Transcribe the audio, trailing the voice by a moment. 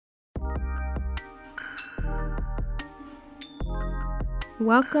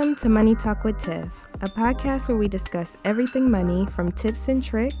Welcome to Money Talk with Tiff, a podcast where we discuss everything money from tips and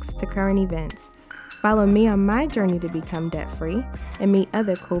tricks to current events. Follow me on my journey to become debt-free and meet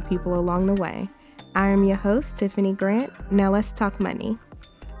other cool people along the way. I am your host, Tiffany Grant. Now let's talk money.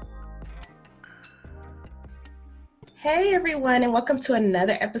 Hey everyone, and welcome to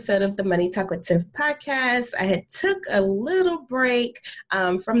another episode of the Money Talk with Tiff podcast. I had took a little break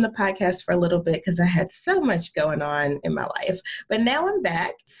from the podcast for a little bit because I had so much going on in my life, but now I'm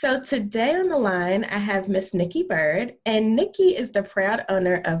back. So today on the line, I have Miss Nikki Bird, and Nikki is the proud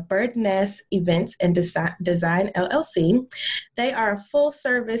owner of Bird Nest Events and Design LLC. They are a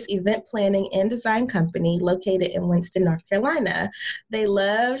full-service event planning and design company located in Winston, North Carolina. They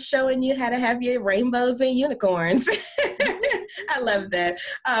love showing you how to have your rainbows and unicorns. I love that.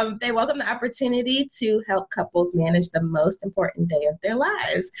 They welcome the opportunity to help couples manage the most important day of their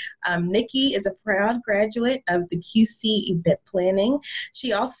lives. Nikki is a proud graduate of the QC Event Planning.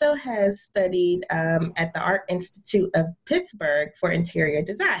 She also has studied at the Art Institute of Pittsburgh for interior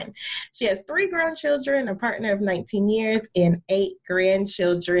design. She has 3 grown children, a partner of 19 years, and 8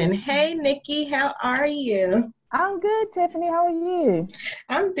 grandchildren. Hey, Nikki, how are you? I'm good, Tiffany. How are you?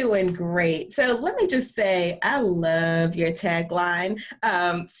 I'm doing great. So let me just say, I love your tagline.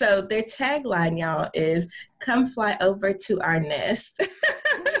 So their tagline, y'all, is "Come fly over to our nest."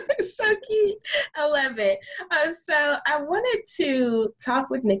 So cute. I love it. So I wanted to talk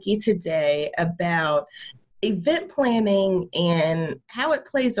with Nikki today about event planning and how it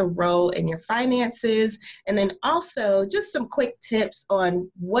plays a role in your finances, and then also just some quick tips on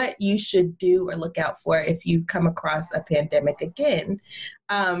what you should do or look out for if you come across a pandemic again.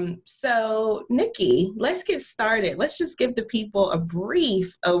 So Nikki, let's get started. Let's just give the people a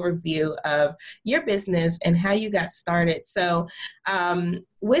brief overview of your business and how you got started. So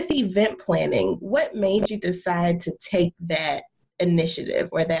with event planning, what made you decide to take that initiative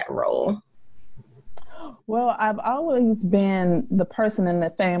or that role? Well, I've always been the person in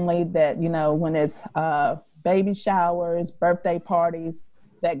the family that, you know, when it's baby showers, birthday parties,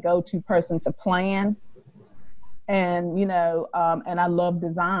 that go-to person to plan. And, you know, and I love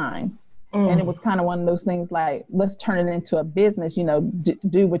design. And it was kind of one of those things like, let's turn it into a business, you know,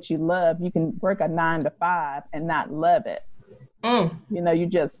 do what you love. You can work a 9 to 5 and not love it. You know, you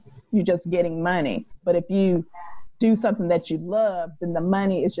just getting money. But if you do something that you love, then the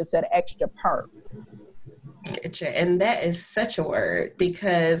money is just that extra perk. Gotcha. And that is such a word,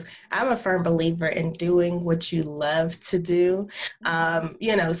 because I'm a firm believer in doing what you love to do.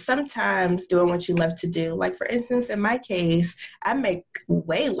 You know, sometimes doing what you love to do, like for instance, in my case, I make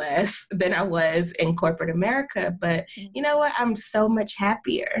way less than I was in corporate America, but you know what? I'm so much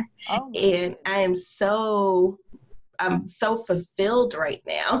happier. And I'm so fulfilled right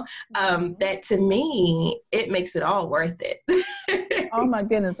now that to me, it makes it all worth it. Oh my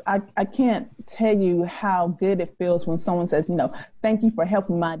goodness. I can't tell you how good it feels when someone says, you know, thank you for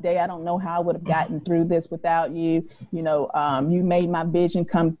helping my day. I don't know how I would have gotten through this without you. You know, you made my vision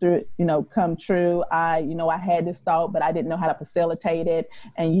come true. I had this thought, but I didn't know how to facilitate it.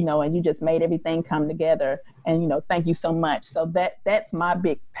 And, you know, and you just made everything come together. And, you know, thank you so much. So that's my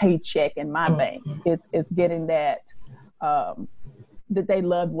big paycheck in my bank. It's getting that they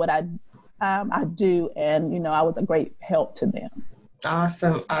loved what I do. And, you know, I was a great help to them.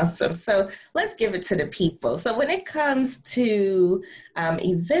 Awesome. So let's give it to the people. So when it comes to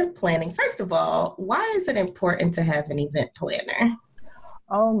event planning, first of all, why is it important to have an event planner?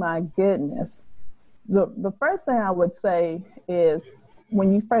 Oh my goodness. The first thing I would say is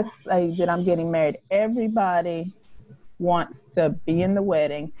when you first say that I'm getting married, everybody wants to be in the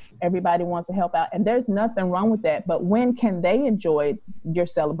wedding. Everybody wants to help out. And there's nothing wrong with that. But when can they enjoy your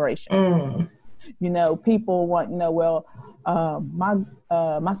celebration? You know, people want, you know, well,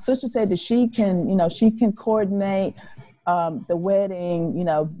 my sister said that she can coordinate the wedding. You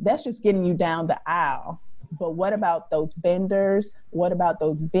know, that's just getting you down the aisle. But what about those vendors? What about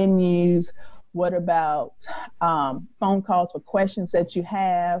those venues? What about phone calls for questions that you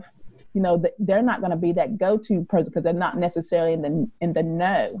have? You know, they're not going to be that go-to person because they're not necessarily in the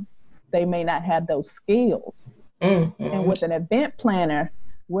know. They may not have those skills. And with an event planner,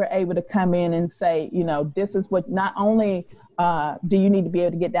 we're able to come in and say, you know, this is what, not only do you need to be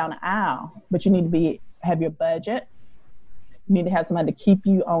able to get down the aisle, but you need to have your budget. You need to have somebody to keep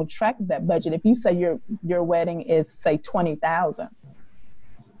you on track of that budget. If you say your wedding is, say, $20,000,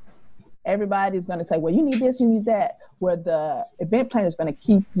 everybody's going to say, well, you need this, you need that. Where the event planner is going to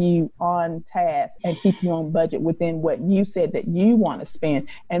keep you on task and keep you on budget within what you said that you want to spend,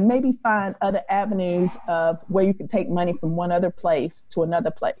 and maybe find other avenues of where you can take money from one other place to another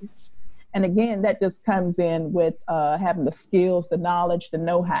place. And again, that just comes in with having the skills, the knowledge, the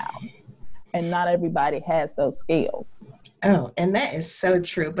know-how. And not everybody has those skills. Oh, and that is so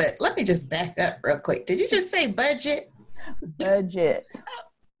true. But let me just back up real quick. Did you just say budget? Budget.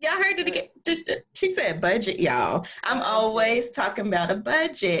 Y'all heard it again. She said budget, y'all. I'm always talking about a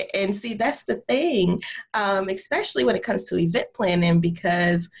budget. And see, that's the thing, especially when it comes to event planning,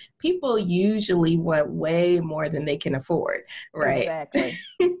 because people usually want way more than they can afford, right? Exactly.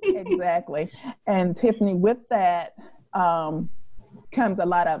 Exactly. And Tiffany, with that comes a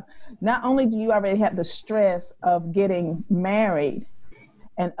lot of, not only do you already have the stress of getting married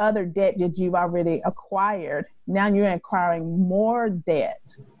and other debt that you've already acquired, now you're acquiring more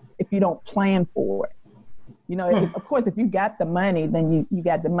debt if you don't plan for it. You know, of course, if you got the money, then you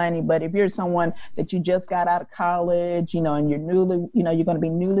got the money. But if you're someone that you just got out of college, you know, and you're you're going to be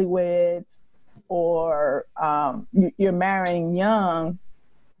newlyweds, or you're marrying young,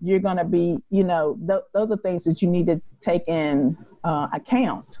 you're going to be, you know, those are things that you need to take in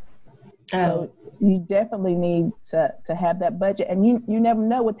account. So you definitely need to have that budget. And you never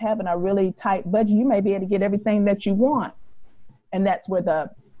know, with having a really tight budget, you may be able to get everything that you want. And that's where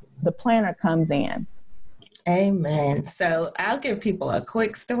the planner comes in. Amen. So I'll give people a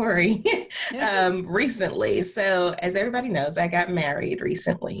quick story recently. So as everybody knows, I got married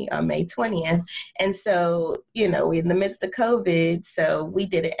recently on May 20th. And so, you know, in the midst of COVID, so we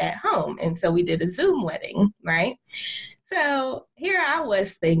did it at home. And so we did a Zoom wedding, right? So here I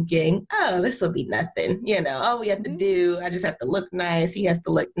was thinking, oh, this will be nothing. You know, all we have to do, I just have to look nice. He has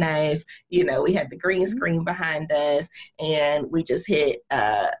to look nice. You know, we had the green screen behind us, and we just hit,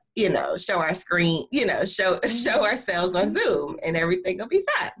 you know, show our screen, you know, show ourselves on Zoom, and everything will be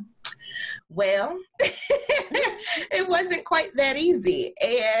fine. Well, it wasn't quite that easy.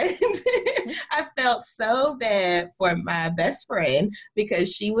 And I felt so bad for my best friend,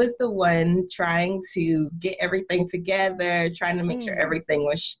 because she was the one trying to get everything together, trying to make sure everything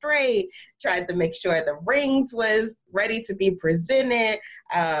was straight, tried to make sure the rings was ready to be presented.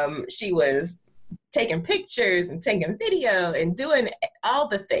 She was taking pictures and taking video and doing all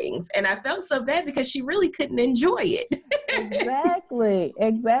the things. And I felt so bad because she really couldn't enjoy it. Exactly.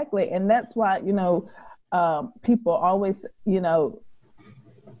 And that's why, you know, people always, you know,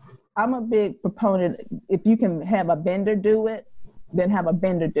 I'm a big proponent. If you can have a vendor do it, then have a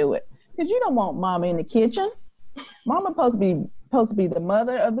vendor do it. Because you don't want mama in the kitchen. Mama supposed to be the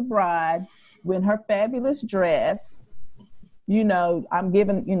mother of the bride with her fabulous dress. You know, I'm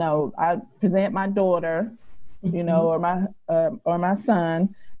giving, you know, I present my daughter, you know, or my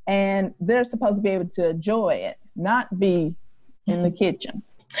son, and they're supposed to be able to enjoy it, not be in the kitchen.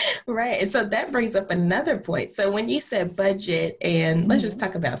 Right. And so that brings up another point. So when you said budget, and let's just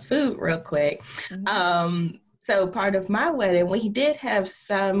talk about food real quick. So part of my wedding, we did have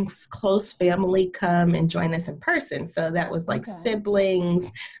some close family come and join us in person. So that was like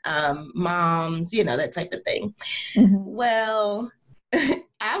siblings, moms, you know, that type of thing. Well,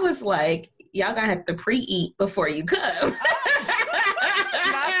 I was like, y'all gonna have to pre-eat before you come.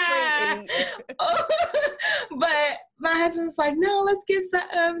 But my husband was like, no, let's get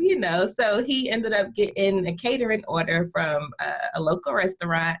some, you know. So he ended up getting a catering order from a local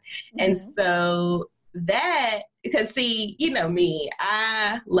restaurant. And so that, because see, you know me,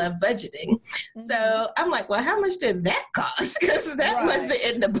 I love budgeting. So I'm like, well, how much did that cost? Because that wasn't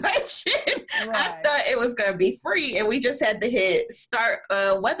in the budget. I thought it was going to be free, and we just had to hit start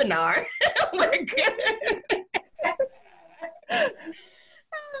a webinar. We're good.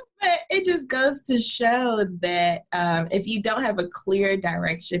 But it just goes to show that if you don't have a clear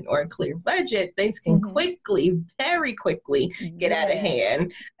direction or a clear budget, things can very quickly get out of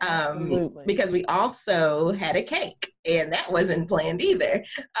hand. Because we also had a cake, and that wasn't planned either.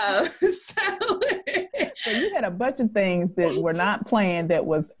 So you had a bunch of things that were not planned, that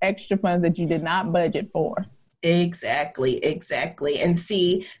was extra funds that you did not budget for. Exactly. And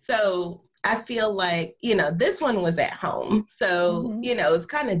see, so I feel like, you know, this one was at home. So, you know, it's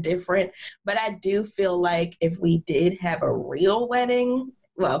kind of different. But I do feel like if we did have a real wedding,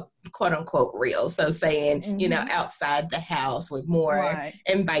 well, quote unquote real, so saying, you know, outside the house with more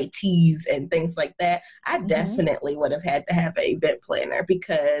invitees and things like that, I definitely would have had to have an event planner,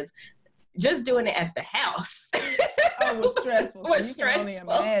 because just doing it at the house was stressful. You can only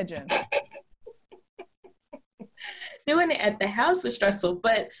imagine. Doing it at the house was stressful.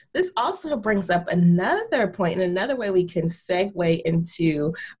 But this also brings up another point, and another way we can segue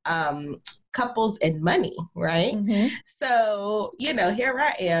into couples and money, right? Mm-hmm. So, here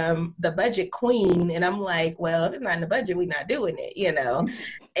I am, the budget queen, and I'm like, well, if it's not in the budget, we're not doing it.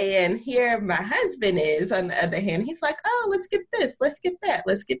 And here my husband is, on the other hand, he's like, oh, let's get this, let's get that,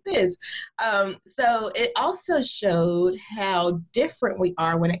 let's get this. So it also showed how different we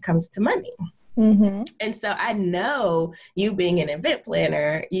are when it comes to money. Mm-hmm. And so I know, you being an event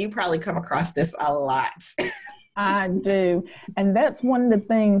planner, you probably come across this a lot. I do. And that's one of the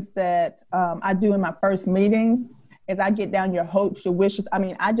things that I do in my first meeting is I get down your hopes, your wishes. I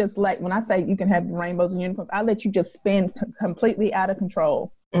mean, I just when I say you can have rainbows and unicorns, I let you just spin completely out of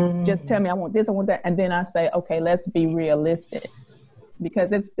control. Mm-hmm. Just tell me, I want this, I want that. And then I say, okay, let's be realistic,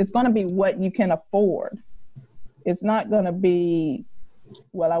 because it's going to be what you can afford. It's not going to be,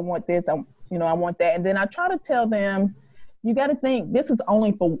 well, I want this, I want that. And then I try to tell them, you got to think, this is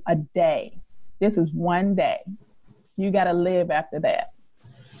only for a day. This is one day. You got to live after that.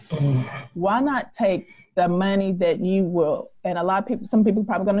 Why not take the money that you will, and some people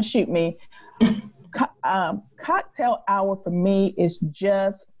probably going to shoot me. Cocktail hour for me is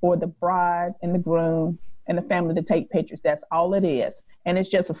just for the bride and the groom and the family to take pictures. That's all it is. And it's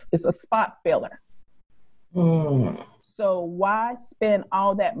just it's a spot filler. So why spend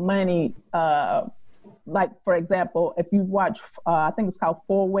all that money? Like, for example, if you watch, I think it's called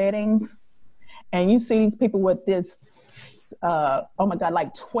Four Weddings, and you see these people with this, oh my God,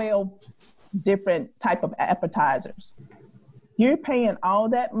 like 12 different type of appetizers. You're paying all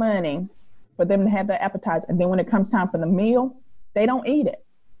that money for them to have that appetizer, and then when it comes time for the meal, they don't eat it.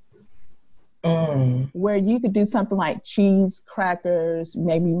 Where you could do something like cheese, crackers,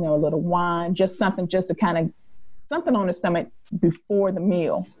 maybe, a little wine, just something just to kind of, something on the stomach before the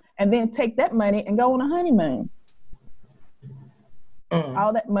meal, and then take that money and go on a honeymoon.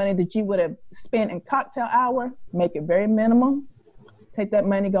 All that money that you would have spent in cocktail hour, make it very minimal. Take that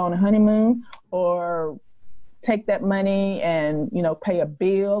money, go on a honeymoon, or take that money and, pay a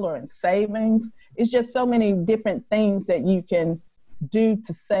bill or in savings. It's just so many different things that you can do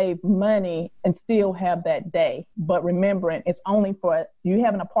to save money and still have that day. But remembering, it's only you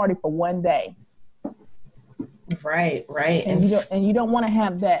having a party for one day. Right. And you don't want to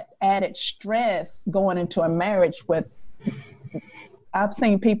have that added stress going into a marriage with, I've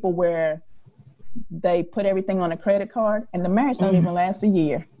seen people where they put everything on a credit card and the marriage don't even last a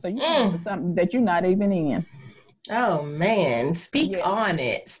year. So you can do something that you're not even in. Oh man, speak on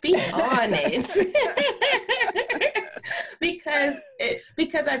it.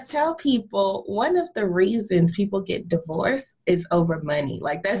 Because I tell people, one of the reasons people get divorced is over money.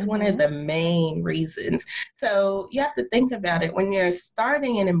 Like, that's one of the main reasons. So you have to think about it when you're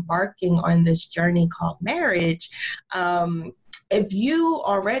starting and embarking on this journey called marriage. If you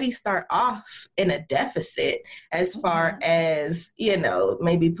already start off in a deficit as far as,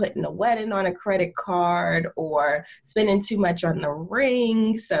 maybe putting a wedding on a credit card or spending too much on the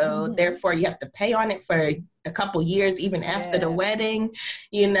ring, so therefore you have to pay on it for a couple years, even after the wedding,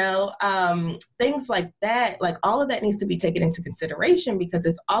 things like that, like all of that needs to be taken into consideration, because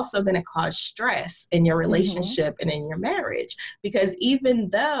it's also going to cause stress in your relationship and in your marriage. Because even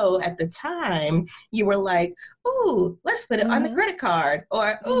though at the time you were like, ooh, let's put it on the credit card,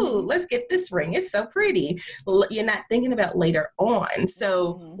 or ooh, let's get this ring, it's so pretty, you're not thinking about later on.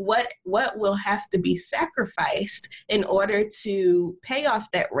 So what will have to be sacrificed in order to pay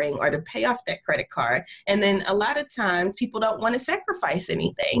off that ring or to pay off that credit card? And then a lot of times people don't want to sacrifice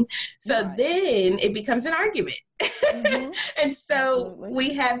anything. So then it becomes an argument. And so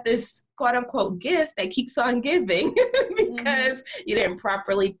we have this quote unquote gift that keeps on giving because you didn't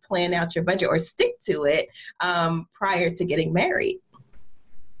properly plan out your budget or stick to it prior to getting married.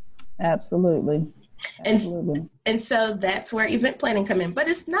 Absolutely. And so that's where event planning come in. But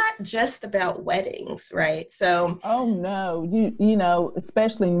it's not just about weddings, right? So no, you know,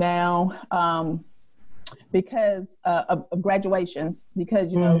 especially now, because of graduations,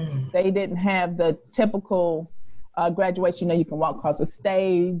 because they didn't have the typical graduation. You can walk across the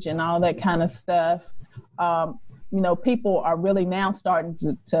stage and all that kind of stuff. People are really now starting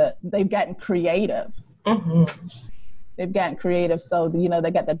to they've gotten creative. They've gotten creative. So,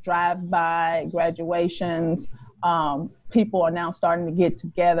 they got the drive-by graduations. People are now starting to get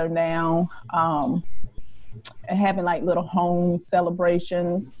together now and having like little home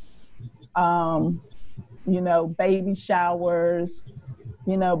celebrations, baby showers,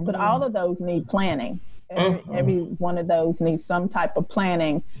 but all of those need planning. Every one of those needs some type of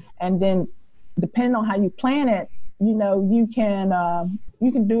planning. And then depending on how you plan it, you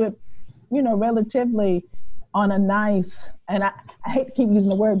can do it, relatively on a nice, and I hate to keep using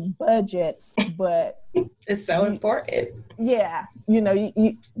the word budget, but it's so important. Yeah.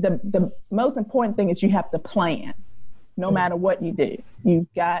 The most important thing is you have to plan. No matter what you do,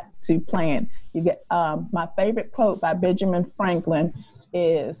 you've got to plan. You get my favorite quote by Benjamin Franklin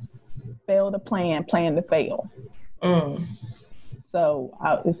is fail to plan to fail. So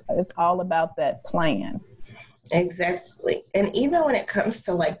it's all about that plan. Exactly. And even when it comes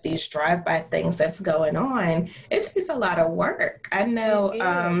to like these drive-by things that's going on, it takes a lot of work. I know,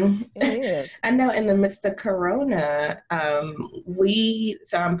 It is. I know in the midst of Corona,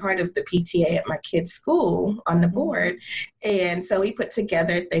 so I'm part of the PTA at my kid's school on the board. And so we put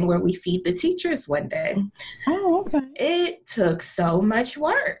together a thing where we feed the teachers one day. Oh, okay. It took so much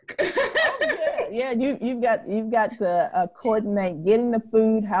work. Yeah, you've got to coordinate getting the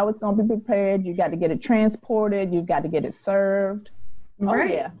food, how it's going to be prepared. You got to get it transported. You've got to get it served.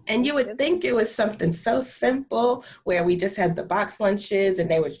 Right. Yeah. And you would think it was something so simple where we just had the box lunches and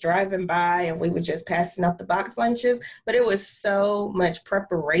they was driving by and we were just passing out the box lunches. But it was so much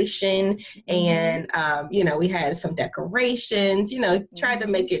preparation and, we had some decorations, tried to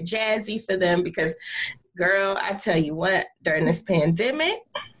make it jazzy for them because, girl, I tell you what, during this pandemic,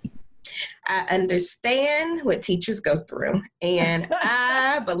 I understand what teachers go through, and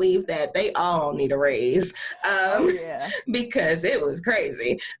I believe that they all need a raise because it was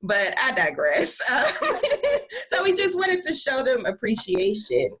crazy. But I digress. So we just wanted to show them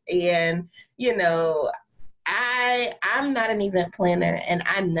appreciation. And, I'm not an event planner, and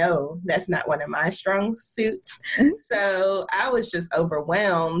I know that's not one of my strong suits. So I was just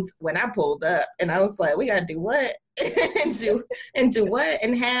overwhelmed when I pulled up, and I was like, we got to do what? and do what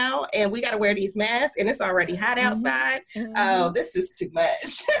and how, and we got to wear these masks, and it's already hot outside. Oh, this is too much.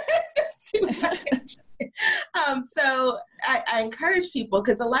 This is too much. So I encourage people,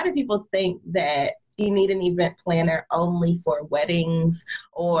 because a lot of people think that you need an event planner only for weddings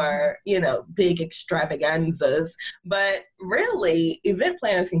or, big extravaganzas. But really, event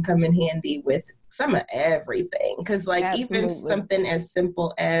planners can come in handy with some of everything. Because even something as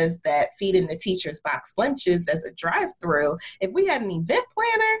simple as that feeding the teachers box lunches as a drive-through, if we had an event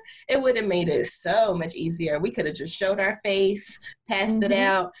planner, it would have made it so much easier. We could have just showed our face, passed it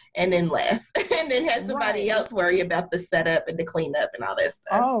out, and then left. And then had somebody else worry about the setup and the cleanup and all that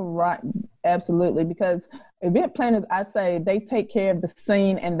stuff. All right. Absolutely. Because event planners, I'd say they take care of the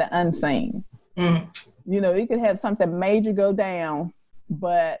seen and the unseen. You could have something major go down,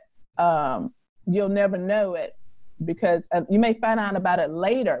 but you'll never know it because you may find out about it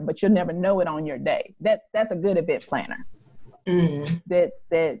later, but you'll never know it on your day. That's a good event planner that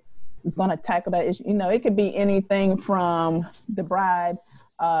is going to tackle that issue. It could be anything from the bride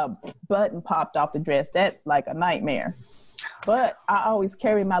button popped off the dress. That's like a nightmare. But I always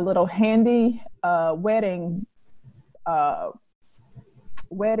carry my little handy wedding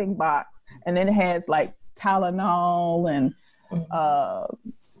box, and then it has like Tylenol and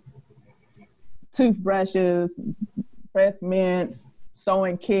toothbrushes, breath mints,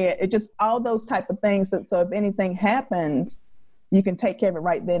 sewing kit. It just all those type of things. So if anything happens, you can take care of it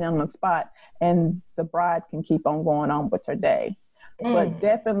right then on the spot, and the bride can keep on going on with her day. But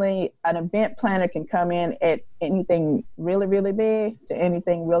definitely an event planner can come in at anything really, really big to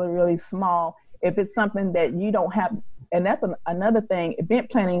anything really, really small. If it's something that you don't have, and that's another thing, event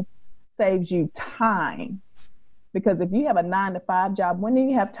planning saves you time. Because if you have a 9-to-5 job, when do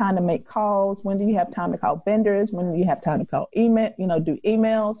you have time to make calls? When do you have time to call vendors? When do you have time to call email, do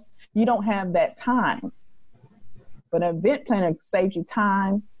emails? You don't have that time. But an event planner saves you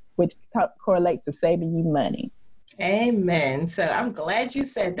time, which correlates to saving you money. Amen. So I'm glad you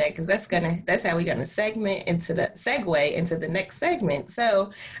said that, because that's how we're gonna segue into the next segment. So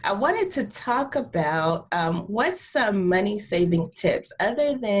I wanted to talk about what's some money saving tips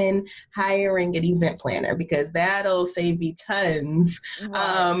other than hiring an event planner, because that'll save you tons.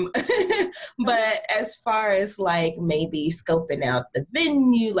 Right. But as far as like maybe scoping out the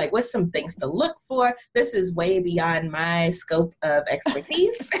venue, like what's some things to look for? This is way beyond my scope of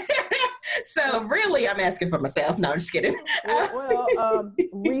expertise. So really, I'm asking for myself. No, I'm just kidding.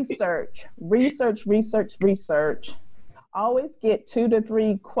 Research. Always get 2 to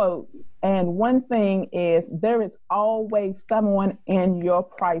 3 quotes. And one thing is there is always someone in your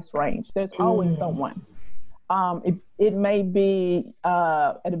price range. There's always someone. It may be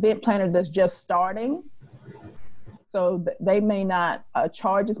an event planner that's just starting. So they may not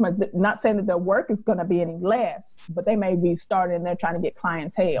charge as much. Not saying that their work is going to be any less, but they may be starting and they're trying to get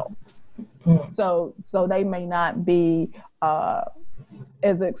clientele. So they may not be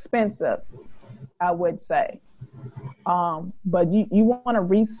as expensive, I would say. But you want to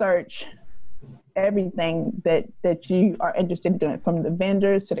research everything that you are interested in doing, from the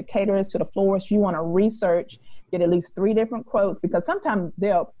vendors to the caterers to the florists. You want to research, get at least 3 different quotes, because sometimes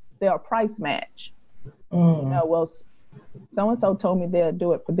they'll price match. Well, so-and-so told me they'll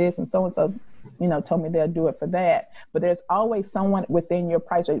do it for this, and so-and-so, told me they'll do it for that. But there's always someone within your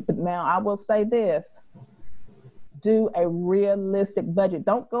price range. But now I will say this, do a realistic budget.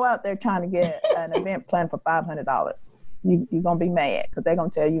 Don't go out there trying to get an event plan for $500. You're going to be mad because they're going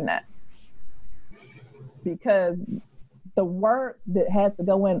to tell you not. Because the work that has to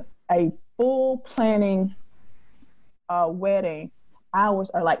go in a full planning wedding, hours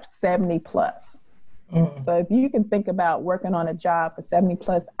are like 70 plus. So if you can think about working on a job for 70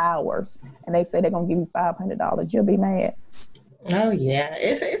 plus hours and they say they're going to give you $500, you'll be mad. Oh, yeah.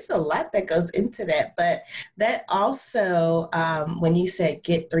 It's a lot that goes into that. But that also, when you said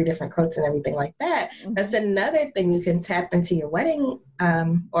get 3 different quotes and everything like that, that's another thing you can tap into your wedding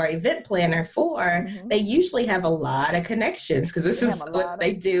or event planner for. They usually have a lot of connections because this is what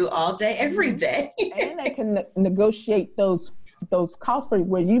they do all day, every day. And they can negotiate those costs for you,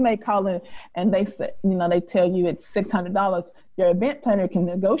 where you may call in and they say, they tell you it's $600. Your event planner can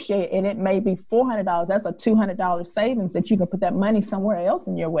negotiate and it may be $400. That's a $200 savings that you can put that money somewhere else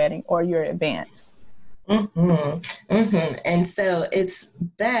in your wedding or your event. And so it's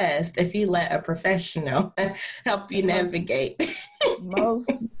best if you let a professional help you navigate.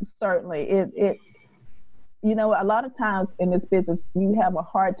 Most certainly. It a lot of times in this business, you have a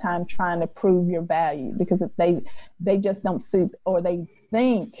hard time trying to prove your value because they just don't see, or they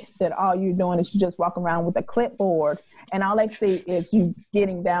think that all you're doing is you just walk around with a clipboard and all they see is you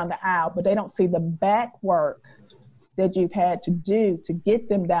getting down the aisle, but they don't see the back work that you've had to do to get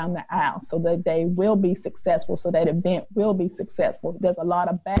them down the aisle so that they will be successful, so that event will be successful. There's a lot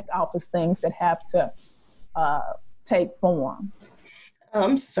of back office things that have to take form.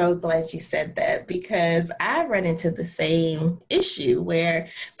 I'm so glad you said that because I run into the same issue where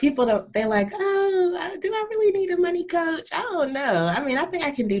people they're like, oh, do I really need a money coach? I don't know. I mean, I think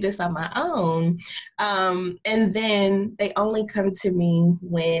I can do this on my own. And then they only come to me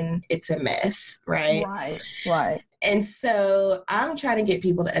when it's a mess, right? Right. And so I'm trying to get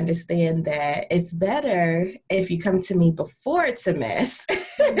people to understand that it's better if you come to me before it's a mess.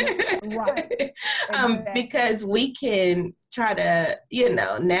 Right. Because we can try to,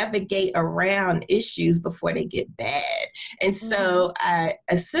 navigate around issues before they get bad. And so I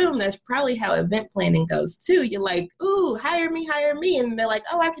assume that's probably how event planning goes too. You're like, ooh, hire me. And they're like,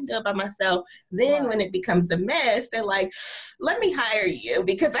 oh, I can do it by myself. Then when it becomes a mess, they're like, let me hire you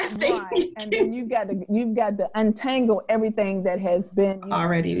because I think and then you've got to untangle everything that has been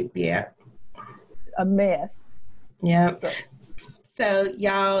already, a mess. Yeah. So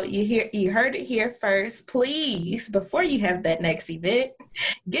y'all, you heard it here first. Please, before you have that next event,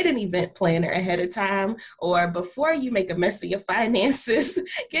 get an event planner ahead of time, or before you make a mess of your finances,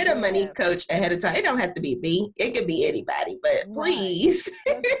 get a money coach ahead of time. It don't have to be me. It could be anybody, but please.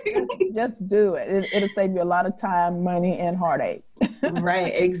 Just do it. It'll save you a lot of time, money, and heartache.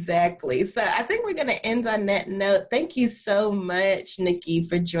 Right, exactly. So I think we're going to end on that note. Thank you so much, Nikki,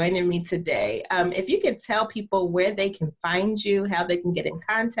 for joining me today. If you could tell people where they can find you, how they can get in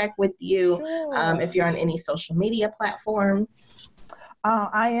contact with you, if you're on any social media platforms.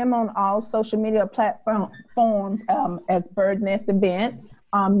 I am on all social media platforms as Bird Nest Events.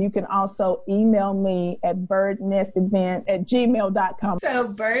 You can also email me at birdnestevent@gmail.com.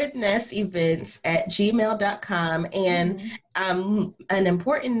 So birdnestevents@gmail.com. And an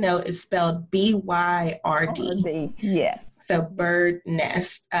important note is spelled BYRD. Yes. So Bird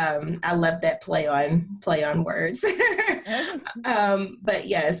Nest. I love that play on words. But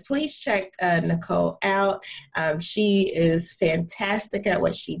yes, please check Nicole out. She is fantastic at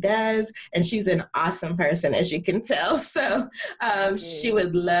what she does, and she's an awesome person, as you can tell. So she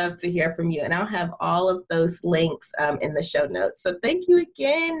would love to hear from you, and I'll have all of those links in the show notes. So thank you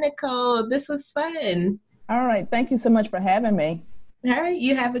again, Nicole. This was fun. All right. Thank you so much for having me. All right.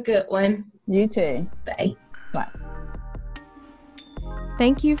 You have a good one. You too. Bye. Bye.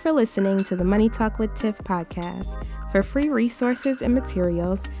 Thank you for listening to the Money Talk with Tiff podcast. For free resources and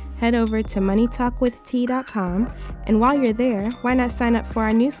materials, head over to moneytalkwitht.com. And while you're there, why not sign up for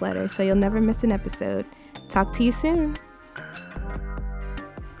our newsletter so you'll never miss an episode? Talk to you soon.